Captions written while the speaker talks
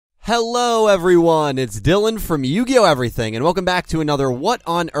Hello everyone, it's Dylan from Yu-Gi-Oh! Everything, and welcome back to another What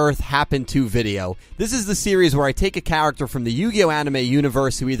on Earth Happened To video. This is the series where I take a character from the Yu-Gi-Oh! Anime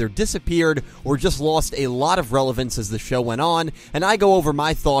universe who either disappeared or just lost a lot of relevance as the show went on, and I go over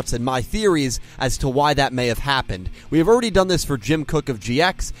my thoughts and my theories as to why that may have happened. We have already done this for Jim Cook of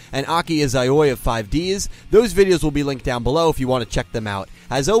GX and Aki Izayoi of 5Ds. Those videos will be linked down below if you want to check them out.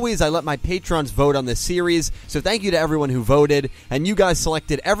 As always, I let my patrons vote on this series, so thank you to everyone who voted, and you guys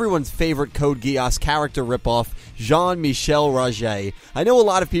selected everyone's favorite Code Geass character ripoff, Jean-Michel Roget. I know a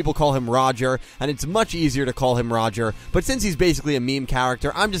lot of people call him Roger, and it's much easier to call him Roger, but since he's basically a meme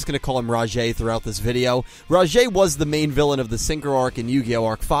character, I'm just going to call him Roget throughout this video. Roget was the main villain of the Synchro arc in Yu-Gi-Oh!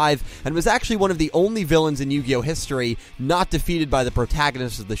 Arc 5, and was actually one of the only villains in Yu-Gi-Oh! History not defeated by the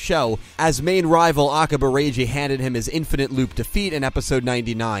protagonist of the show, as main rival Akaba Reiji handed him his infinite loop defeat in episode 99.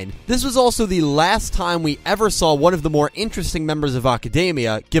 This was also the last time we ever saw one of the more interesting members of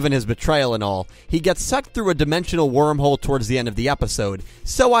Academia, given his betrayal and all. He gets sucked through a dimensional wormhole towards the end of the episode.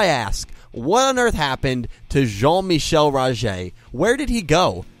 So I ask, what on earth happened to Jean-Michel Roget? Where did he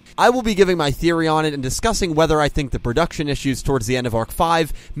go? I will be giving my theory on it and discussing whether I think the production issues towards the end of Arc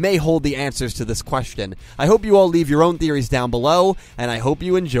 5 may hold the answers to this question. I hope you all leave your own theories down below, and I hope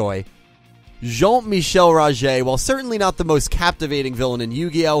you enjoy. Jean-Michel Roget, while certainly not the most captivating villain in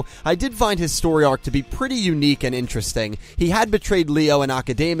Yu-Gi-Oh!, I did find his story arc to be pretty unique and interesting. He had betrayed Leo and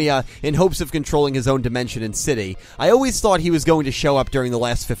Academia in hopes of controlling his own dimension and city. I always thought he was going to show up during the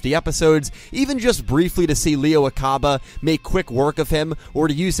last 50 episodes, even just briefly to see Leo Akaba make quick work of him, or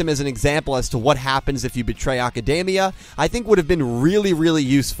to use him as an example as to what happens if you betray Academia, I think would have been really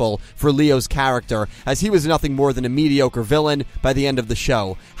useful for Leo's character, as he was nothing more than a mediocre villain by the end of the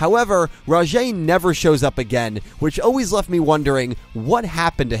show. However, Roget never shows up again, which always left me wondering what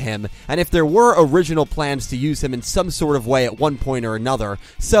happened to him, and if there were original plans to use him in some sort of way at one point or another.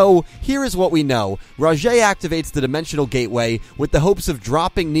 So, here is what we know. Roget activates the Dimensional Gateway with the hopes of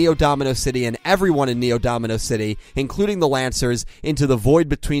dropping Neo Domino City and everyone in Neo Domino City, including the Lancers, into the void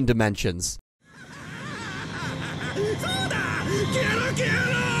between dimensions.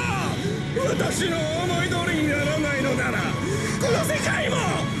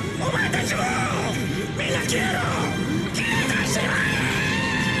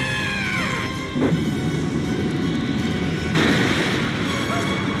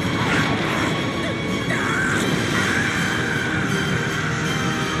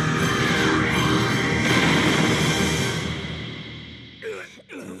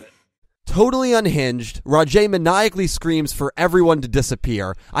 Totally unhinged, Roget maniacally screams for everyone to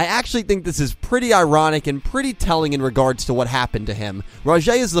disappear. I actually think this is pretty ironic and pretty telling in regards to what happened to him.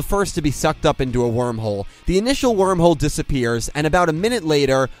 Roget is the first to be sucked up into a wormhole. The initial wormhole disappears, and about a minute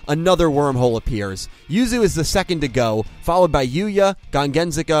later, another wormhole appears. Yuzu is the second to go, followed by Yugioh,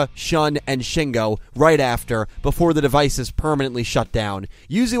 Gangenzika, Shun, and Shingo right after, before the device is permanently shut down.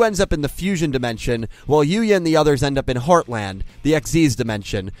 Yuzu ends up in the fusion dimension, while Yugioh and the others end up in Heartland, the XZ's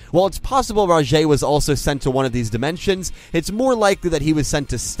dimension. While it's possible Roget was also sent to one of these dimensions, it's more likely that he was sent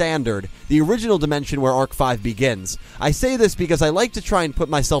to Standard, the original dimension where Arc 5 begins. I say this because I like to try and put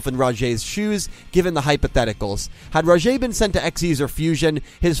myself in Roget's shoes, given the hypotheticals. Had Roget been sent to XZ's or Fusion,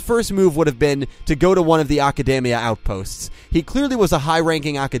 his first move would have been to go to one of the Academia outposts. He clearly was a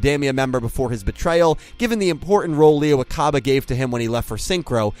high-ranking Academia member before his betrayal, given the important role Leo Akaba gave to him when he left for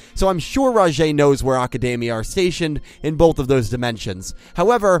Synchro, so I'm sure Roget knows where Academia are stationed in both of those dimensions.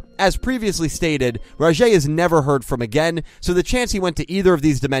 However, as previously stated, Roget is never heard from again, so the chance he went to either of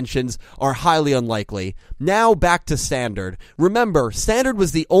these dimensions are highly unlikely. Now back to Standard. Remember, Standard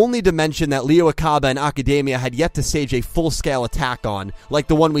was the only dimension that Leo Akaba and Academia had yet to stage a full-scale attack on, like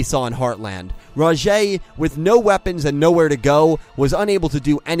the one we saw in Heartland. Roget, with no weapons and nowhere to go, was unable to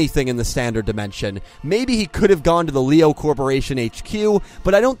do anything in the Standard dimension. Maybe he could have gone to the Leo Corporation HQ,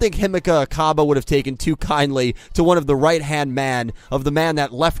 but I don't think Himika Akaba would have taken too kindly to one of the right-hand man of the man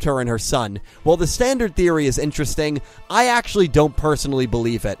that left her and her son. While the Standard theory is interesting, I actually don't personally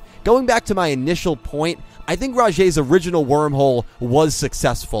believe it. Going back to my initial point, I think Roget's original wormhole was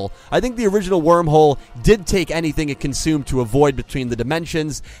successful. I think the original wormhole did take anything it consumed to avoid between the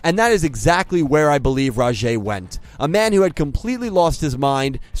dimensions, and that is exactly where I believe Roget went. A man who had completely lost his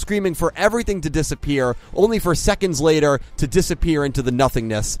mind, screaming for everything to disappear, only for seconds later to disappear into the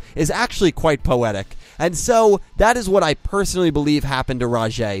nothingness, is actually quite poetic. And so, that is what I personally believe happened to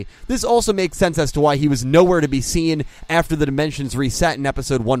Roget. This also makes sense as to why he was nowhere to be seen after the dimensions reset in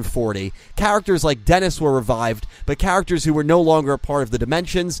episode 140. Characters like Dennis were revived, but characters who were no longer a part of the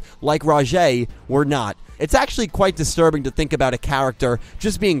dimensions, like Roget, were not. It's actually quite disturbing to think about a character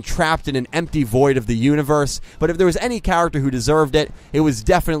just being trapped in an empty void of the universe, but if there was any character who deserved it, it was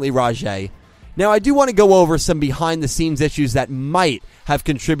definitely Roget. Now, I do want to go over some behind-the-scenes issues that might have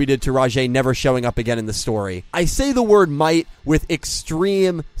contributed to Roget never showing up again in the story. I say the word might with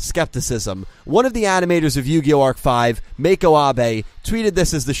extreme skepticism. One of the animators of Yu-Gi-Oh! Arc 5, Meiko Abe, tweeted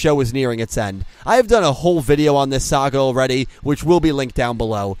this as the show was nearing its end. I have done a whole video on this saga already, which will be linked down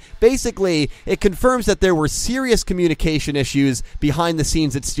below. Basically, it confirms that there were serious communication issues behind the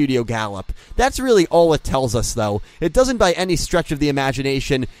scenes at Studio Gallop. That's really all it tells us, though. It doesn't by any stretch of the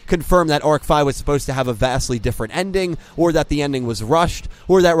imagination confirm that Arc 5 was supposed to have a vastly different ending, or that the ending was rushed,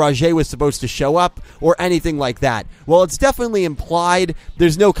 or that Roget was supposed to show up, or anything like that. While it's definitely implied,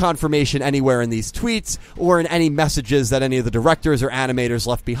 there's no confirmation anywhere in these tweets, or in any messages that any of the directors or animators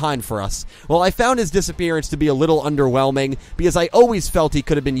left behind for us. Well, I found his disappearance to be a little underwhelming, because I always felt he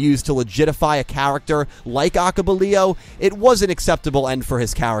could have been used to legitimize a character like Akaba Leo. It was an acceptable end for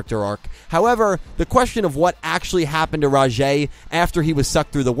his character arc. However, the question of what actually happened to Roget after he was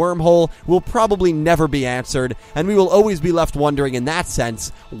sucked through the wormhole will probably never be answered, and we will always be left wondering in that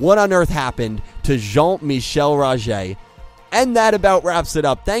sense, what on earth happened to Jean-Michel Roget? And that about wraps it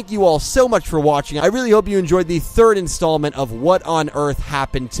up. Thank you all so much for watching. I really hope you enjoyed the third installment of What on Earth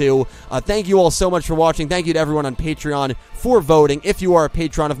Happened To. Thank you all so much for watching. Thank you to everyone on Patreon for voting. If you are a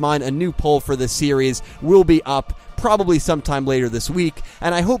patron of mine, a new poll for this series will be up probably sometime later this week,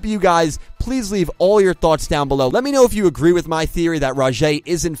 and I hope you guys please leave all your thoughts down below. Let me know if you agree with my theory that Roget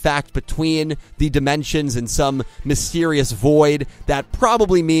is in fact between the dimensions in some mysterious void. That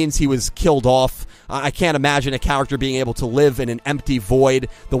probably means he was killed off. I can't imagine a character being able to live in an empty void,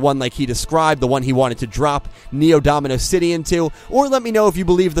 the one like he described, the one he wanted to drop Neo Domino City into. Or let me know if you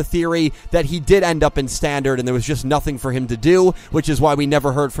believe the theory that he did end up in Standard and there was just nothing for him to do, which is why we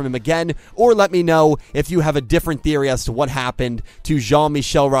never heard from him again. Or let me know if you have a different theory as to what happened to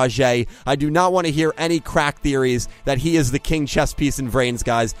Jean-Michel Roget. I do not want to hear any crack theories that he is the king chess piece in Vrains,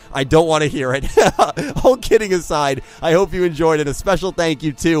 guys. I don't want to hear it. All kidding aside, I hope you enjoyed it. A special thank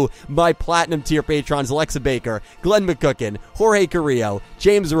you to my Platinum tier patrons Alexa Baker, Glen McGookin, Jorge Carrillo,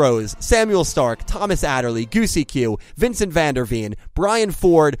 James Rose, Samuel Stark, Thomas Adderley, Goosey Q, Vincent Van Der Veen, Brian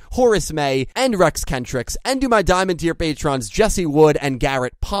Ford, Horace Maye, and Rexkentrix, and to my Diamond tier patrons Jesse Wood and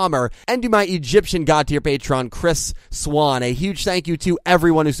Garrett Palmer, and to my Egyptian God tier patron Chris Swan. A huge thank you to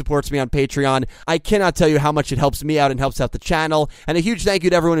everyone who supports me on Patreon. I cannot tell you how much it helps me out and helps out the channel, and a huge thank you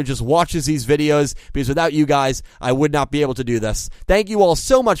to everyone who just watches these videos, because without you guys, I would not be able to do this. Thank you all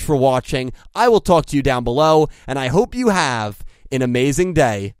so much for watching. I will talk to you down below, and I hope you have an amazing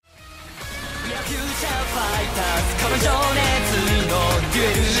day.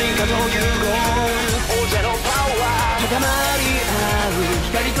 Come on.